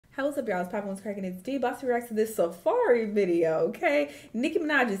Hey, what's up, y'all? It's Papa One's Cracking. It's D. Bossy reacts to this Safaree video, okay? Nicki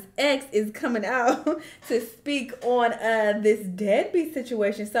Minaj's ex is coming out to speak on this deadbeat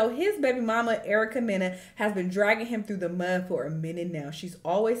situation. So his baby mama, Mena, has been dragging him through the mud for a minute now. She's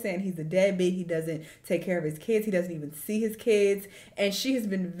always saying he's a deadbeat. He doesn't take care of his kids. He doesn't even see his kids. And she has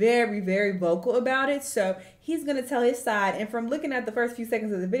been very, very vocal about it. So he's going to tell his side. And from looking at the first few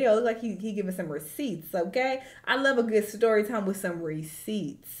seconds of the video, it looks like he giving some receipts, okay? I love a good story time with some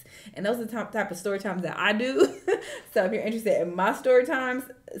receipts. And those are the type of story times that I do. So if you're interested in my story times,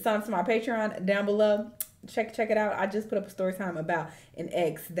 sign up to my Patreon down below. Check it out. I just put up a story time about an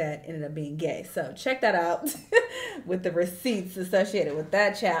ex that ended up being gay. So check that out with the receipts associated with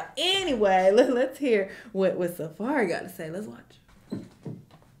that child. Anyway, let's hear what Safaree got to say. Let's watch.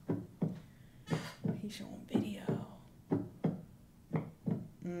 He's showing video.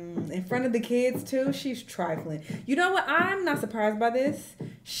 In front of the kids too. She's trifling. You know what? I'm not surprised by this.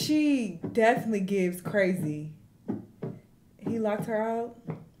 She definitely gives crazy. He locked her out,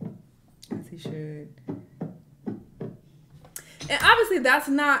 as he should. And obviously that's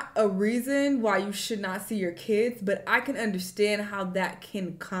not a reason why you should not see your kids, but I can understand how that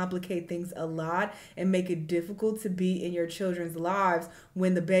can complicate things a lot and make it difficult to be in your children's lives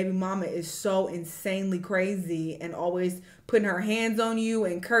when the baby mama is so insanely crazy and always putting her hands on you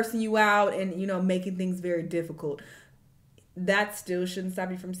and cursing you out and, you know, making things very difficult. That still shouldn't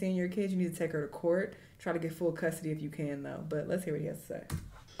stop you from seeing your kids. You need to take her to court. Try to get full custody if you can, though. But let's hear what he has to say.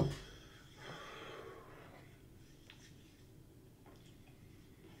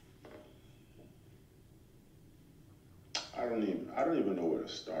 I don't even know where to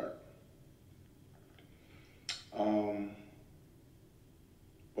start.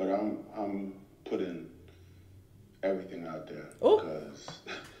 But I'm putting everything out there. Ooh. Because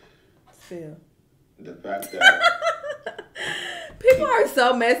Still. The fact that people are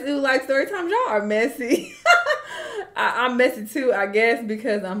so messy who like story times. Y'all are messy. I'm messy too, I guess,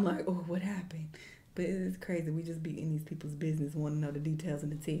 because I'm like, oh, what happened? But it's crazy. We just be in these people's business, want to know the details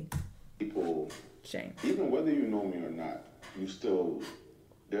and the tea. People, shame. Even whether you know me or not,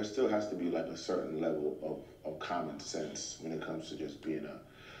 there still has to be like a certain level of common sense when it comes to just being a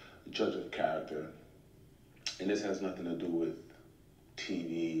judge of character. And this has nothing to do with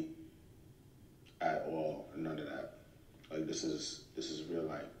TV at all, none of that. Like this is real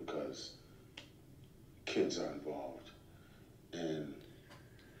life because kids are involved. And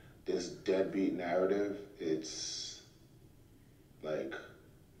this deadbeat narrative, it's like,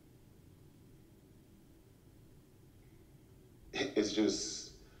 it's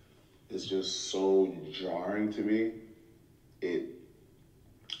just so jarring to me.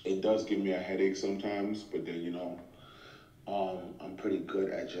 It does give me a headache sometimes, but then, you know, I'm pretty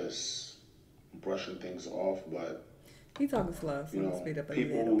good at just brushing things off, but He talking slow, so you know, speed up a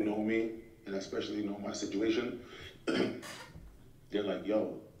people little who bit. know me and especially know my situation, they're like,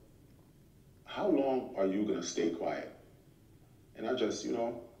 yo, how long are you gonna stay quiet? And I just, you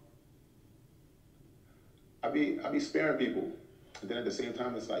know, I be sparing people. And then at the same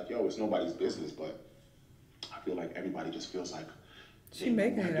time, it's like, yo, it's nobody's business, but I feel like everybody just feels like she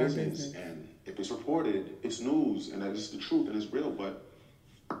making it our business. And if it's reported, it's news, and that is the truth, and it's real. But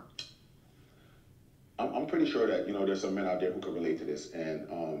I'm pretty sure that, you know, there's some men out there who could relate to this. And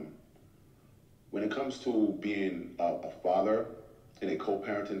when it comes to being a father in a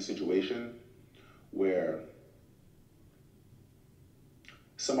co-parenting situation where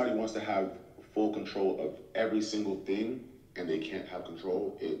somebody wants to have full control of every single thing and they can't have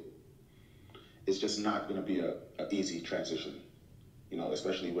control, it's just not going to be a easy transition, you know,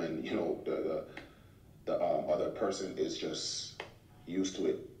 especially when, you know, the other person is just used to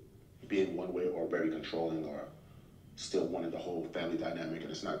it being one way or very controlling or still wanting the whole family dynamic,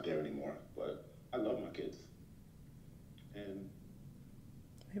 and it's not there anymore. But I love my kids, and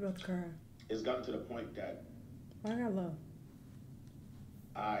He about to cry. It's gotten to the point that I got love.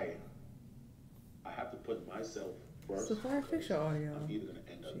 I have to put myself first. Safaree, fix your audio. I'm either going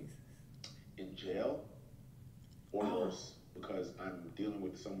to end up in jail or worse, because I'm dealing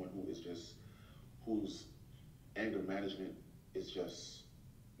with someone whose anger management is just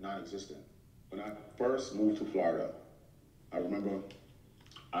non-existent. When I first moved to Florida, I remember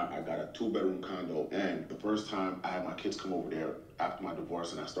I got a 2-bedroom condo, and the first time I had my kids come over there after my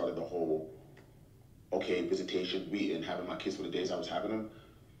divorce, and I started the whole, visitation, and having my kids for the days I was having them.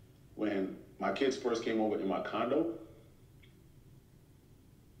 When my kids first came over in my condo,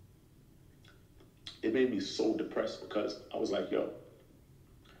 it made me so depressed because I was like, yo,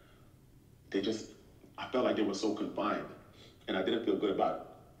 I felt like they were so confined, and I didn't feel good about it.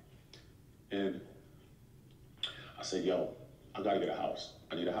 And I said, yo, I I gotta get a house.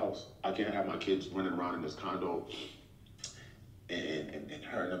 I need a house. I can't have my kids running around in this condo and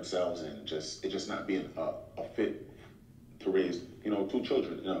hurting themselves and it just not being a fit to raise, you know, 2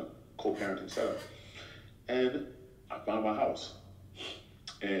 children in a co-parenting setup. And I found my house.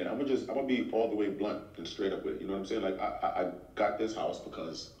 And I'm gonna be all the way blunt and straight up with it. You know what I'm saying? Like I got this house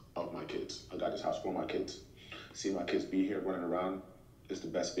because of my kids. I got this house for my kids. Seeing my kids be here running around is the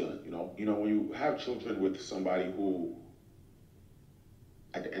best feeling, you know? You know, when you have children with somebody who,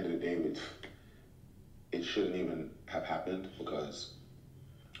 at the end of the day, it shouldn't even have happened, because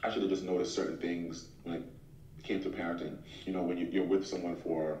I should have just noticed certain things when it came to parenting. You know, when you're with someone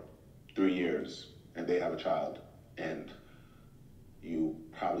for 3 years and they have a child, and you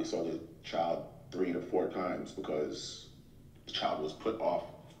probably saw the child 3 to 4 times because the child was put off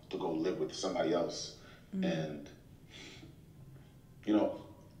to go live with somebody else. And, you know,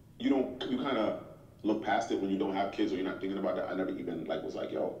 you kind of look past it when you don't have kids or you're not thinking about that. I never even was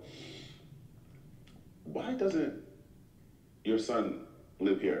like, yo, why doesn't your son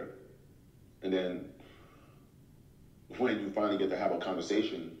live here? And then when you finally get to have a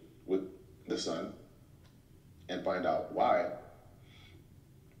conversation with the son and find out why,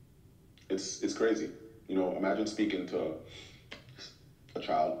 it's crazy. You know, imagine speaking to a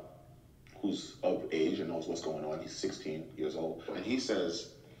child who's of age and knows what's going on. He's 16 years old. And he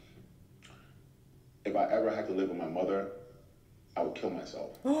says, if I ever had to live with my mother, I would kill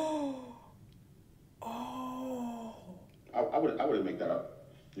myself. I wouldn't make that up,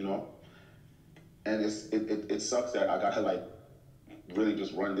 you know? And it sucks that I gotta really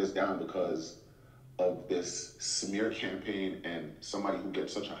just run this down because of this smear campaign and somebody who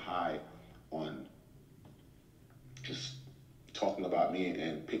gets such a high on just talking about me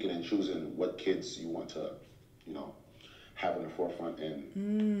and picking and choosing what kids you want to, you know, have in the forefront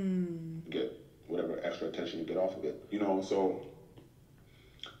and get whatever extra attention you get off of it. You know, so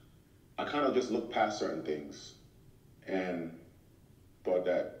I kind of just looked past certain things and thought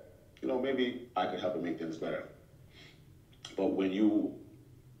that, you know, maybe I could help and make things better. But when you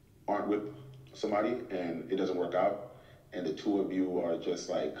aren't with somebody and it doesn't work out and the two of you are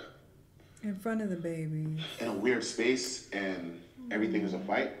just in front of the baby in a weird space and everything is a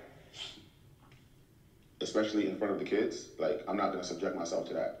fight, especially in front of the kids, I'm not going to subject myself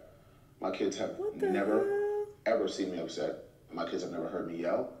to that. My kids have never, ever seen me upset. My kids have never heard me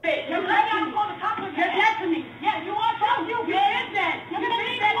yell. Hey, you're right on the top of your dead to me. Yeah, you are too. You did that. You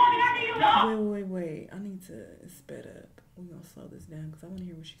did that long after you know. Wait. I need to sped up. We're going to slow this down because I want to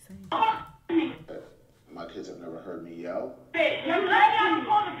hear what she's saying. My kids have never heard me yell. Hey, you're right on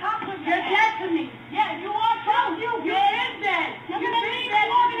the top of your dead to me. Yeah, you are too. You did that. You did that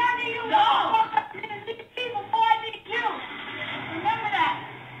long after you know. Before I need you. Remember that.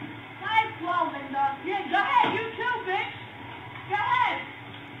 Nice, Linda. Yeah, go ahead. You too, bitch. Go ahead.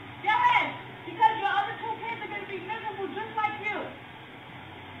 Because your other 2 kids are going to be miserable just like you.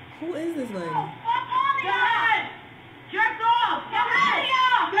 Who is this lady? Oh, fuck all of y'all. Jerk off. Go ahead.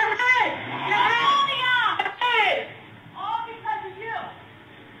 All because of you.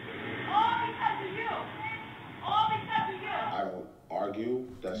 I don't argue.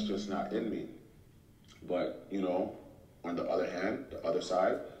 That's just not in me. But, you know, on the other hand, the other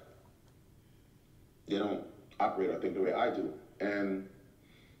side, they don't operate or think the way I do. And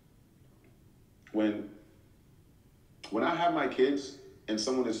when I have my kids and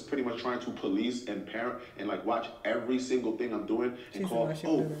someone is pretty much trying to police and parent and watch every single thing I'm doing and call,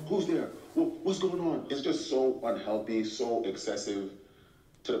 oh, who's there? What's going on? It's just so unhealthy, so excessive,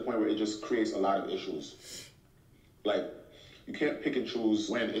 to the point where it just creates a lot of issues. You can't pick and choose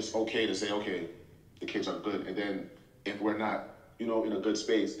when it's okay to say, okay, the kids are good, and then if we're not, you know, in a good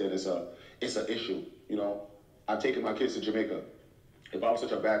space, then it's an issue. You know, I've taken my kids to Jamaica. If I was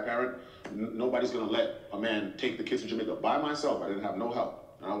such a bad parent, nobody's gonna let a man take the kids to Jamaica by myself. I didn't have no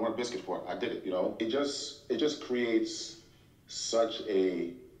help. I don't want a biscuit for it. I did it, you know? It just creates such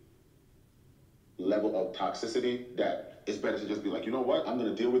a level of toxicity that it's better to just be like, you know what? I'm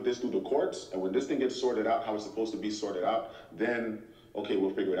gonna deal with this through the courts, and when this thing gets sorted out how it's supposed to be sorted out, then, okay,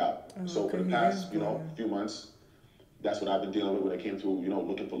 we'll figure it out. So for the past, few months, that's what I've been dealing with when it came to,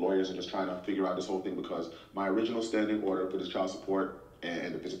 looking for lawyers and just trying to figure out this whole thing, because my original standing order for this child support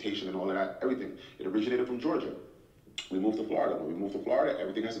and the visitation and all of that, everything, it originated from Georgia. We moved to Florida. When we moved to Florida,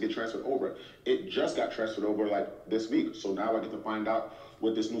 everything has to get transferred over. It just got transferred over this week. So now I get to find out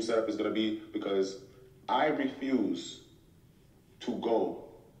what this new setup is going to be, because I refuse to go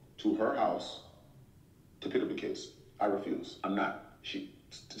to her house to pick up the kids. I refuse. I'm not.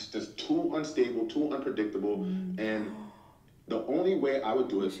 It's just too unstable, too unpredictable. And the only way I would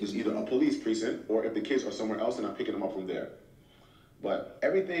do it is either a police precinct, or if the kids are somewhere else and I'm picking them up from there. But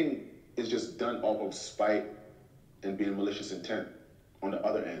everything is just done off of spite and being malicious intent on the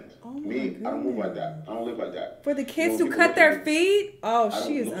other end. Oh my Me, goodness. I don't move like that. I don't live like that. For the kids You know, to cut their me, feet? Oh,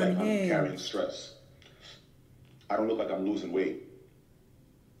 she is I don't look like I'm carrying unhinged. stress. I don't look like I'm losing weight.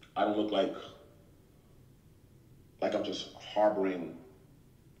 I don't look like I'm just harboring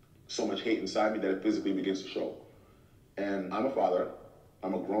so much hate inside me that it physically begins to show. And I'm a father.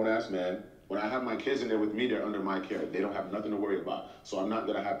 I'm a grown-ass man. When I have my kids in there with me, they're under my care. They don't have nothing to worry about. So I'm not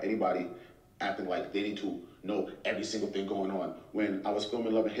gonna have anybody acting like they need to know every single thing going on. When I was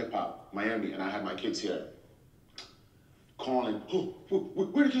filming Love and Hip Hop, Miami, and I had my kids here, calling, oh,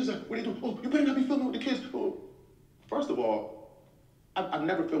 where the kids at? What are they doing? Oh, you better not be filming with the kids. Oh. First of all, I've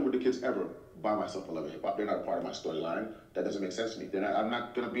never filmed with the kids ever by myself for Love and Hip Hop. They're not a part of my storyline. That doesn't make sense to me. I'm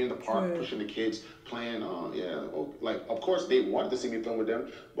not gonna be in the park pushing the kids, playing, like, of course they wanted to see me film with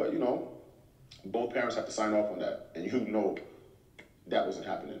them, but you know, both parents have to sign off on that, and you know that wasn't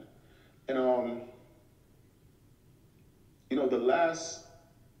happening. And you know, the last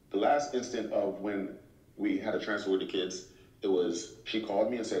instant of when we had a transfer with the kids, it was, she called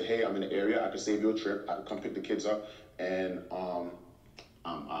me and said, hey, I'm in the area, I could save you a trip, I could come pick the kids up, and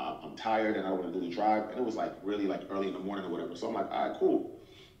I'm tired and I don't want to do the drive. And it was like really like early in the morning or whatever. So I'm like, all right, cool.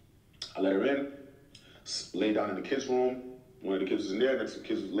 I let her in, lay down in the kids' room. One of the kids was in there, next to the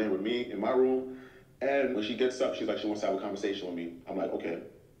kids was laying with me in my room. And when she gets up, she's like, she wants to have a conversation with me. I'm like, okay,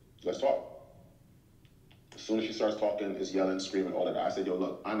 let's talk. As soon as she starts talking, is yelling, screaming, all of that. I said, yo,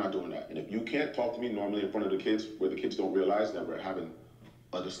 look, I'm not doing that. And if you can't talk to me normally in front of the kids, where the kids don't realize that we're having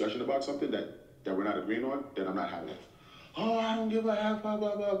a discussion about something that we're not agreeing on, then I'm not having it. Oh, I don't give a F, blah,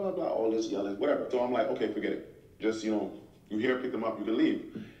 blah, blah, blah, blah, all this yelling, whatever. So I'm like, okay, forget it. Just, you know, you here, pick them up, you can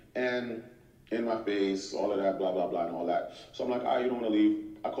leave. And in my face, all of that, blah, blah, blah, and all that. So I'm like, all right, you don't want to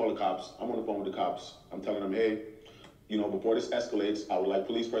leave. I call the cops. I'm on the phone with the cops. I'm telling them, hey, you know, before this escalates, I would like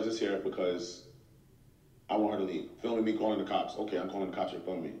police presence here because I want her to leave. Filming me calling the cops. Okay, I'm calling the cops, you're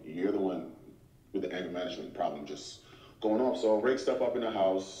filming me. You're the one with the anger management problem just going off. So break stuff up in the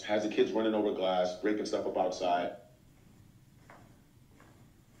house, has the kids running over glass, breaking stuff up outside.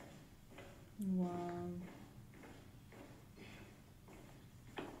 Wow.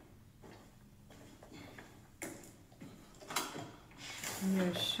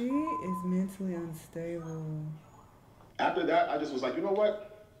 Yeah, she is mentally unstable. After that, I just was like, you know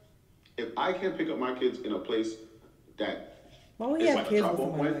what? If I can't pick up my kids in a place that is like a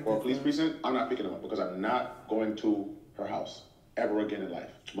drop-off point or a police precinct, I'm not picking them up because I'm not going to her house ever again in life.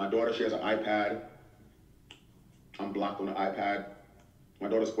 My daughter, she has an iPad. I'm blocked on the iPad. My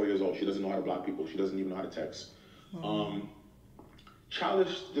daughter's 4 years old. She doesn't know how to block people. She doesn't even know how to text.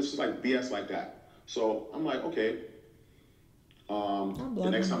 Childish, just like BS like that. So I'm like, okay. The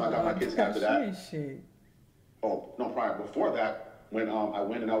next time I got my kids after that. Oh, no, prior. Before that, when I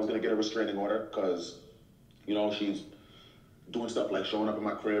went and I was going to get a restraining order because, you know, she's doing stuff like showing up in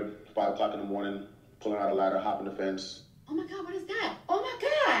my crib, 5 o'clock in the morning, pulling out a ladder, hopping the fence. Oh my God, what is that? Oh my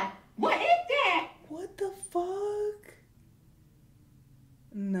God, what is that? What the fuck?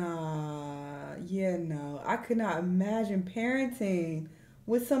 Nah, yeah, no. I could not imagine parenting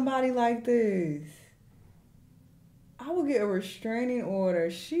with somebody like this. I would get a restraining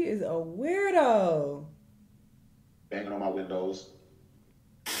order. She is a weirdo. Banging on my windows.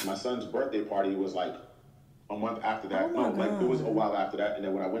 My son's birthday party was like a month after that. Oh my God. Like it was a while after that. And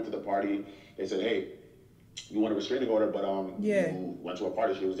then when I went to the party, they said, hey, you want a restraining order, but you went to a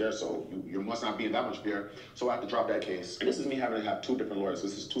party, she was there, so you must not be in that much fear. So I have to drop that case. And this is me having to have 2 different lawyers.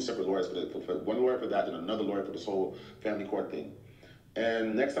 This is 2 separate lawyers for one lawyer for that and another lawyer for this whole family court thing.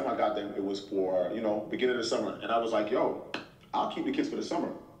 And next time I got them, it was for, you know, beginning of the summer. And I was like, yo, I'll keep the kids for the summer.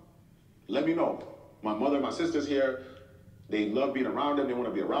 Let me know. My mother, my sister's here. They love being around them. They want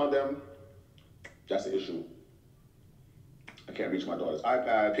to be around them. That's the issue. I can't reach my daughter's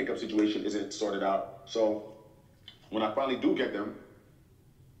iPad. Pickup situation isn't sorted out. So when I finally do get them,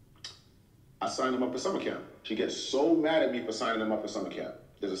 I sign them up for summer camp. She gets so mad at me for signing them up for summer camp.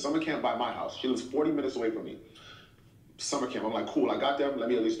 There's a summer camp by my house. She lives 40 minutes away from me. Summer camp. I'm like, cool, I got them. Let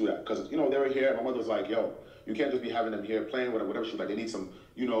me at least do that. Because, you know, they were here. My mother's like, yo, you can't just be having them here playing, whatever. She was like, they need some,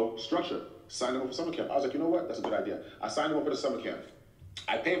 you know, structure. Sign them up for summer camp. I was like, you know what? That's a good idea. I signed them up for the summer camp.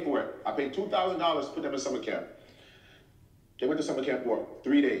 I paid for it. I paid $2,000 to put them in summer camp. They went to summer camp for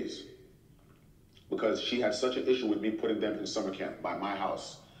 3 days because she had such an issue with me putting them in summer camp by my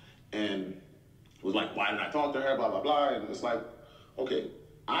house. And was like, why didn't I talk to her, blah, blah, blah. And it's like, okay,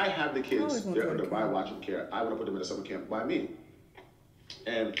 I have the kids. They're under my watch and care. I want to put them in a summer camp by me.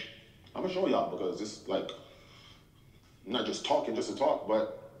 And I'm going to show y'all because it's like, I'm not just talking just to talk,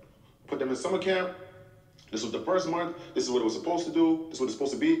 but put them in summer camp. This was the first month. This is what it was supposed to do. This is what it's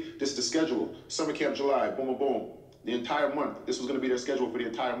supposed to be. This is the schedule. Summer camp July, boom, boom, boom. The entire month. This was going to be their schedule for the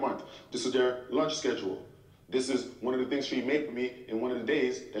entire month. This is their lunch schedule. This is one of the things she made for me in one of the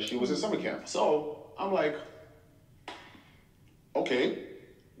days that she was in summer camp. So I'm like, okay,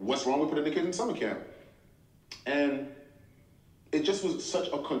 what's wrong with putting the kids in summer camp? And it just was such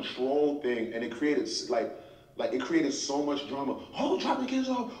a control thing, and it created like it created so much drama. Oh, dropping the kids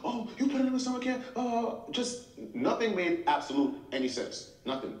off. Oh, you put them in summer camp. Just nothing made absolute any sense.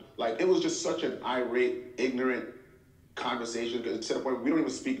 Nothing. Like, it was just such an irate, ignorant conversation to the point where we don't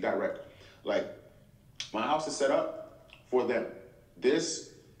even speak direct. Like, my house is set up for them.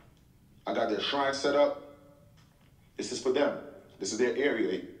 I got their shrine set up. This is for them. This is their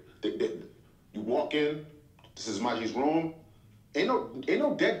area. You walk in. This is Maji's room. Ain't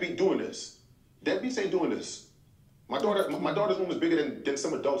no deadbeat doing this. Deadbeats ain't doing this. My daughter's room is bigger than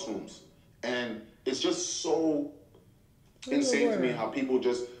some adults' rooms. And it's just so insane to me how people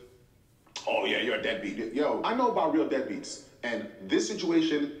just, oh yeah, you're a deadbeat. Yo, I know about real deadbeats. And this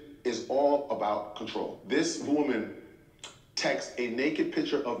situation is all about control. This woman texts a naked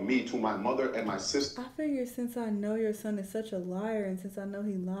picture of me to my mother and my sister. I figure since I know your son is such a liar, and since I know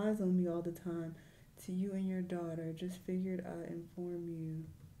he lies on me all the time, to you and your daughter, just figured I'd inform you.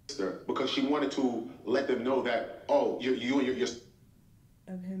 Because she wanted to let them know that, oh, you and your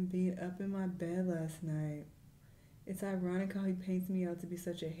of him being up in my bed last night. It's ironic how he paints me out to be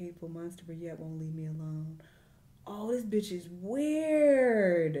such a hateful monster, but yet won't leave me alone. Oh, this bitch is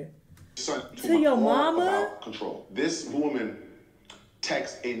weird. Son, to your mama? About control. This woman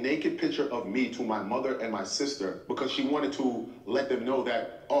texts a naked picture of me to my mother and my sister because she wanted to let them know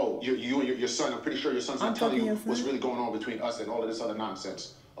that, oh, you and your son, I'm pretty sure your son's not telling you what's really going on between us and all of this other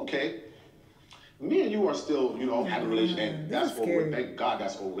nonsense. Okay, me and you are still, having a relationship, and that's over it. Thank God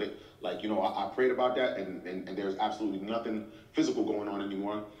that's over it. Like, I prayed about that, and there's absolutely nothing physical going on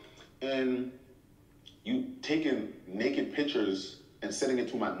anymore. And you taking naked pictures and sending it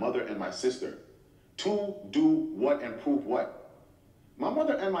to my mother and my sister to do what and prove what? My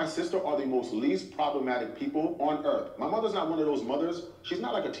mother and my sister are the most least problematic people on earth. My mother's not one of those mothers. She's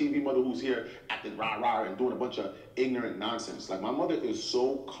not like a TV mother who's here acting rah-rah and doing a bunch of ignorant nonsense. Like, my mother is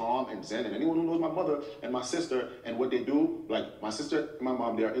so calm and zen. And anyone who knows my mother and my sister and what they do, like my sister and my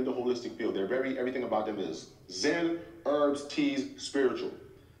mom, they are in the holistic field. Everything about them is zen, herbs, teas, spiritual.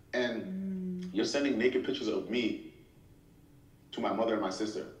 And you're sending naked pictures of me to my mother and my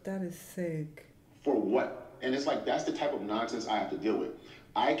sister. That is sick. For what? And it's like, that's the type of nonsense I have to deal with.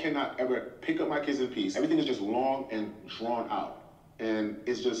 I cannot ever pick up my kids in peace. Everything is just long and drawn out. And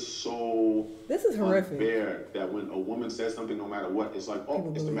it's just so this is horrific. Unfair that when a woman says something, no matter what, it's like,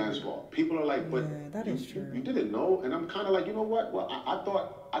 oh, it's the man's fault. People are like, but yeah, that is true. You didn't know. And I'm kind of like, you know what? Well, I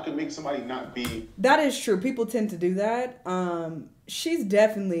thought I could make somebody not be. That is true. People tend to do that. She's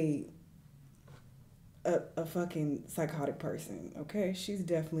definitely a fucking psychotic person, okay? She's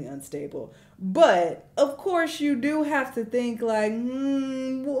definitely unstable. But, of course, you do have to think, like, why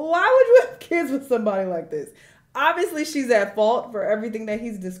would you have kids with somebody like this? Obviously, she's at fault for everything that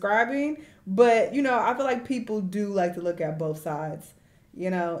he's describing. But, I feel like people do like to look at both sides,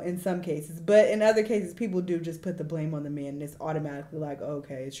 in some cases. But in other cases, people do just put the blame on the man. And it's automatically like,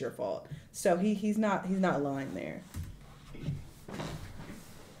 okay, it's your fault. So he's not lying there.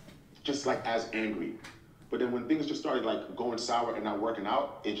 Just like as angry. But then when things just started like going sour and not working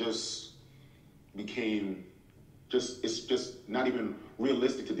out, it just became it's just not even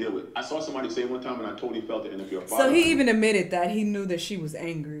realistic to deal with. I saw somebody say one time, and I totally felt it. And if you're a father, so he even admitted that he knew that she was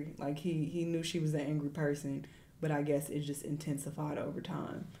angry. Like he knew she was an angry person, but I guess it just intensified over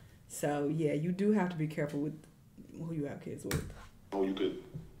time. So yeah, you do have to be careful with who you have kids with. Oh, you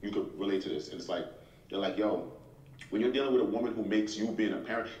could relate to this, and it's like they're like, yo. When you're dealing with a woman who makes you being a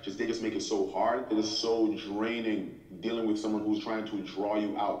parent, they just make it so hard. It is so draining dealing with someone who's trying to draw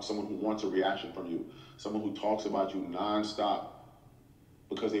you out, someone who wants a reaction from you, someone who talks about you nonstop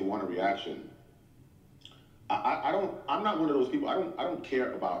because they want a reaction. I'm not one of those people. I don't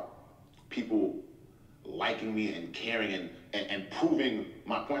care about people liking me and caring and proving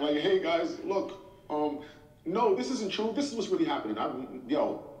my point. Like, hey guys, look, no, this isn't true. This is what's really happening.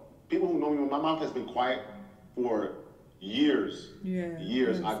 People who know me, my mouth has been quiet for years.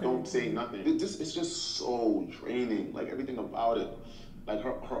 Years. I don't say nothing. It's just so draining. Like, everything about it. Like,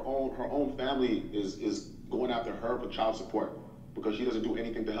 her own family is going after her for child support because she doesn't do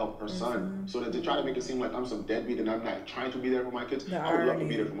anything to help her son. So that they try to make it seem like I'm some deadbeat and I'm not trying to be there for my kids. I would love to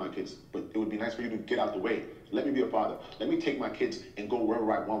be there for my kids, but it would be nice for you to get out the way. Let me be a father. Let me take my kids and go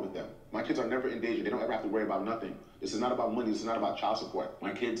wherever I want with them. My kids are never in danger. They don't ever have to worry about nothing. This is not about money. This is not about child support.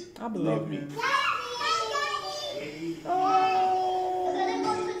 My kids love me. Oh. We're gonna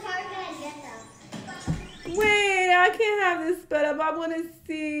go to Target and get them. Wait, I can't have this sped up. I want to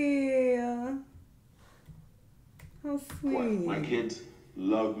see. How sweet. What? My kids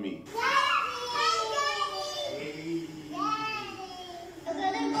love me. We're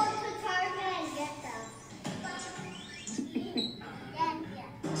gonna go to Target and get them.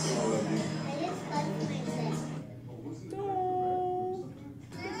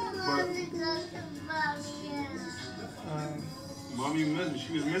 I just got myself. Oh. Mommy missed.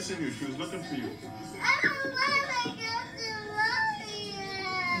 She was missing you. She was looking for you.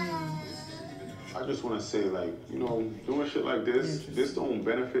 I just want to say, like, you know, doing shit like this don't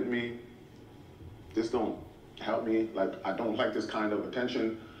benefit me. This don't help me. Like, I don't like this kind of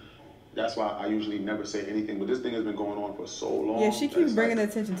attention. That's why I usually never say anything. But this thing has been going on for so long. Yeah, she keeps bringing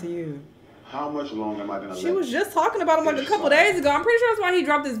attention to you. How much longer am I gonna? She was just talking about him like a couple days ago. I'm pretty sure that's why he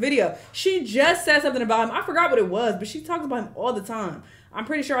dropped this video. She just said something about him. I forgot what it was, but she talks about him all the time. I'm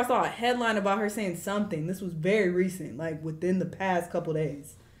pretty sure I saw a headline about her saying something. This was very recent, like within the past couple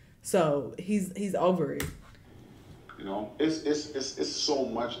days. So he's over it. You know, it's so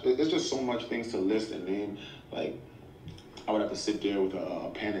much. It's just so much things to list and name. Like, I would have to sit there with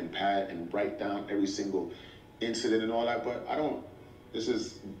a pen and pad and write down every single incident and all that. But I don't.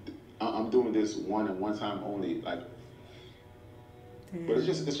 I'm doing this one time only. Like, but it's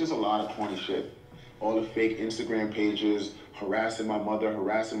just a lot of corny shit. All the fake Instagram pages, harassing my mother,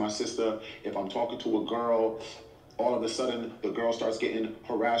 harassing my sister. If I'm talking to a girl, all of a sudden the girl starts getting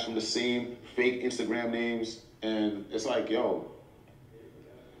harassed from the same fake Instagram names, and it's like, yo,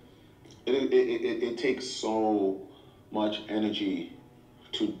 it takes so much energy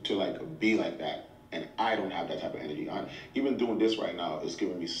to like be like that, and I don't have that type of energy. Even doing this right now is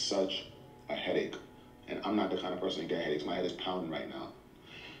giving me such a headache, and I'm not the kind of person to get headaches. My head is pounding right now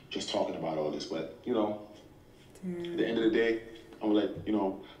just talking about all this. But you know, at the end of the day, I'm like, you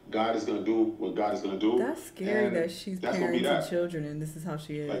know, God is gonna do what God is gonna do. That's scary that she's parenting children and this is how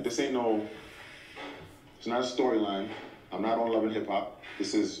she is. Like, this ain't no, it's not a storyline. I'm not on Love and Hip Hop.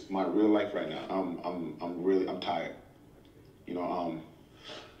 This is my real life right now. I'm tired. You know,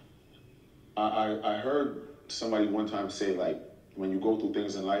 I heard somebody one time say, like, when you go through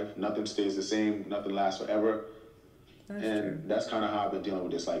things in life, nothing stays the same, nothing lasts forever. That's true. That's kind of how I've been dealing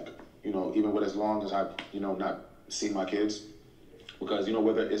with this. Like, you know, even with as long as I've, you know, not seen my kids. Because, you know,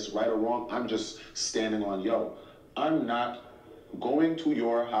 whether it's right or wrong, I'm just standing on, yo, I'm not going to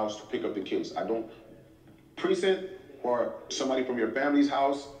your house to pick up the kids. I don't, precinct or somebody from your family's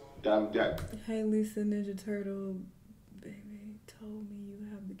house, that. Hey, Lisa Ninja Turtle, baby, told me you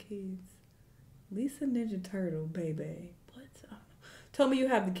have the kids. Lisa Ninja Turtle, baby. What? Told me you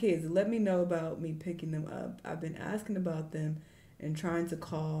have the kids. Let me know about me picking them up. I've been asking about them and trying to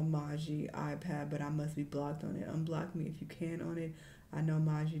call Maji iPad, but I must be blocked on it. Unblock me if you can on it. I know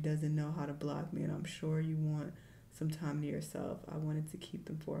Maji doesn't know how to block me, and I'm sure you want some time to yourself. I wanted to keep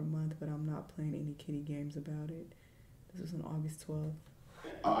them for a month, but I'm not playing any kitty games about it. This was on August 12th.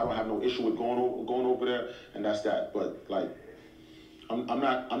 I don't have no issue with going over there, and that's that. But like, I'm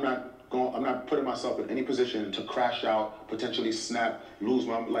not putting myself in any position to crash out, potentially snap, lose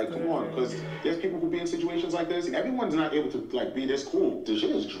my, like, come on, because there's people who be in situations like this, and everyone's not able to, like, be this cool. The shit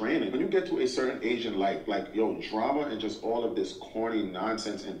is draining. When you get to a certain age in life, like, yo, drama and just all of this corny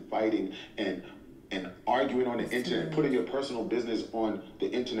nonsense and fighting and arguing on the internet, putting your personal business on the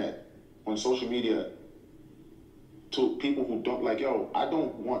internet, on social media, to people who don't, like, yo, I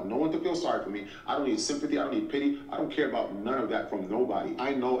don't want no one to feel sorry for me. I don't need sympathy. I don't need pity. I don't care about none of that from nobody.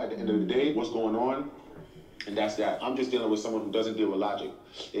 I know at the end of the day what's going on, and that's that. I'm just dealing with someone who doesn't deal with logic.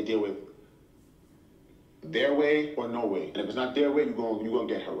 They deal with their way or no way. And if it's not their way, you're gonna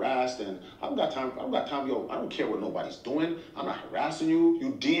get harassed. And I don't got time, yo, I don't care what nobody's doing. I'm not harassing you.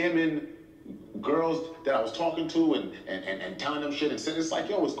 You DMing girls that I was talking to and telling them shit, and saying, it's like,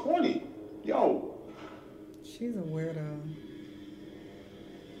 yo, it's corny. Yo. She's a weirdo.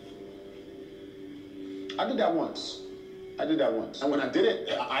 I did that once. And when I did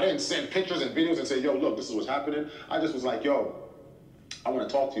it, I didn't send pictures and videos and say, yo, look, this is what's happening. I just was like, yo, I want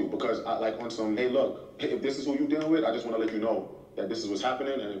to talk to you because I like on some, hey, look, if this is who you're dealing with, I just want to let you know that this is what's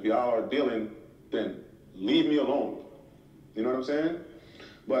happening. And if y'all are dealing, then leave me alone. You know what I'm saying?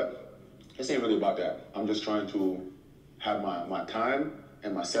 But this ain't really about that. I'm just trying to have my time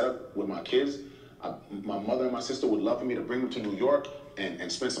and my setup with my kids. My mother and my sister would love for me to bring them to New York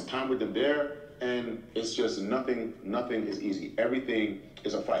and spend some time with them there. And it's just nothing is easy. Everything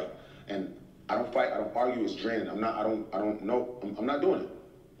is a fight. And I don't fight, I don't argue, it's draining. I'm not doing it.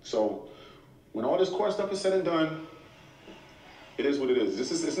 So when all this court stuff is said and done, it is what it is.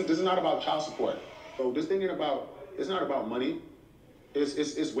 This is not about child support. So this thing ain't about It's not about money.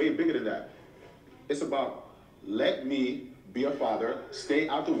 It's way bigger than that. It's about let me be a father, stay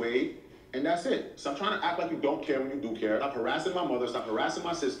out the way, and that's it. Stop trying to act like you don't care when you do care. Stop harassing my mother. Stop harassing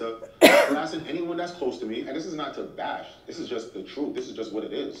my sister. Stop harassing anyone that's close to me. And this is not to bash. This is just the truth. This is just what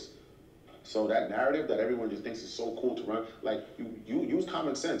it is. So that narrative that everyone just thinks is so cool to run, like, you use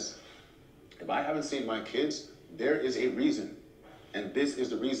common sense. If I haven't seen my kids, there is a reason. And this is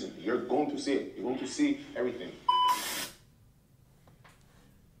the reason. You're going to see it. You're going to see everything.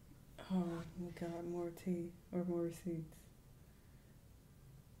 Oh my God, more tea or more receipts.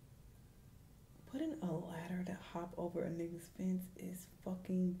 Putting a ladder to hop over a nigga's fence is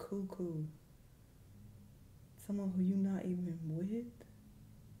fucking cuckoo. Someone who you not even with,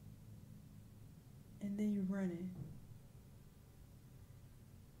 and then you running.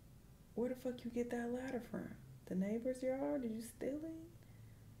 Where the fuck you get that ladder from? The neighbor's yard? Did you steal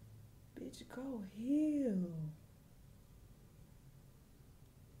it? Bitch, go heal.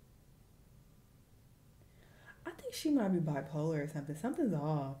 I think she might be bipolar or something. Something's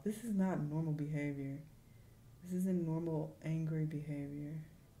off. This is not normal behavior. This isn't normal angry behavior.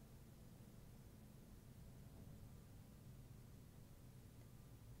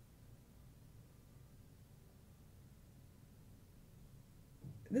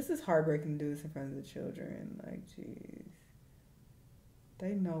 This is heartbreaking to do this in front of the children. Like, jeez.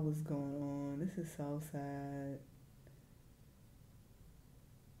 They know what's going on. This is so sad.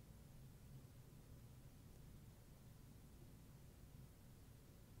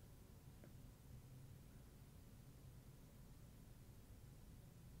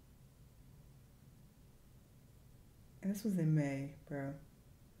 And this was in May, bro,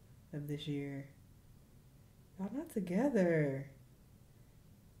 of this year. Y'all not together.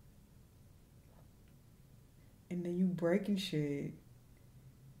 And then you breaking shit.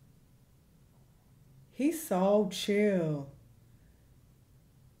 He's so chill.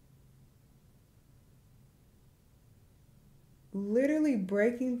 Literally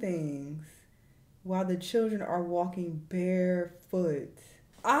breaking things while the children are walking barefoot.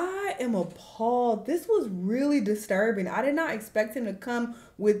 I am appalled. This was really disturbing. I did not expect him to come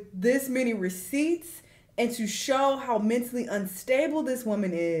with this many receipts and to show how mentally unstable this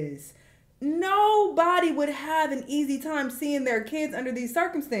woman is. Nobody would have an easy time seeing their kids under these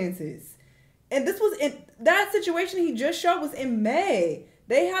circumstances. And this was in that situation he just showed was in May.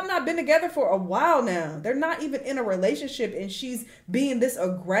 They have not been together for a while now. They're not even in a relationship, and she's being this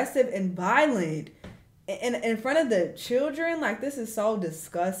aggressive and violent in front of the children. Like, this is so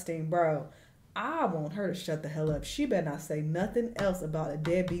disgusting, bro. I want her to shut the hell up. She better not say nothing else about a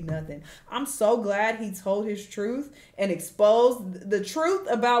deadbeat nothing. I'm so glad he told his truth and exposed the truth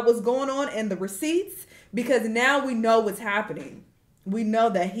about what's going on in the receipts, because now we know what's happening. We know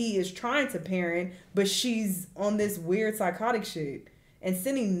that he is trying to parent, but she's on this weird psychotic shit and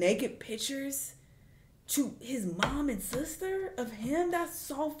sending naked pictures to his mom and sister of him. That's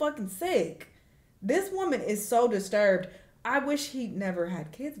so fucking sick. This woman is so disturbed. I wish he never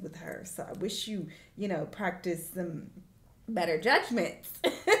had kids with her. So I wish you practice some better judgments.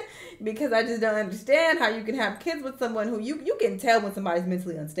 Because I just don't understand how you can have kids with someone who you can tell when somebody's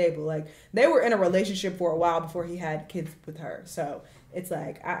mentally unstable. Like, they were in a relationship for a while before he had kids with her. So it's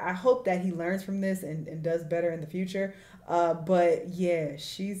like, I hope that he learns from this and does better in the future. But yeah,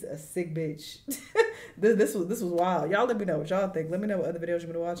 she's a sick bitch. This was wild. Y'all let me know what y'all think. Let me know what other videos you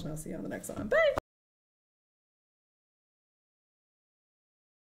want to watch, and I'll see you on the next one. Bye.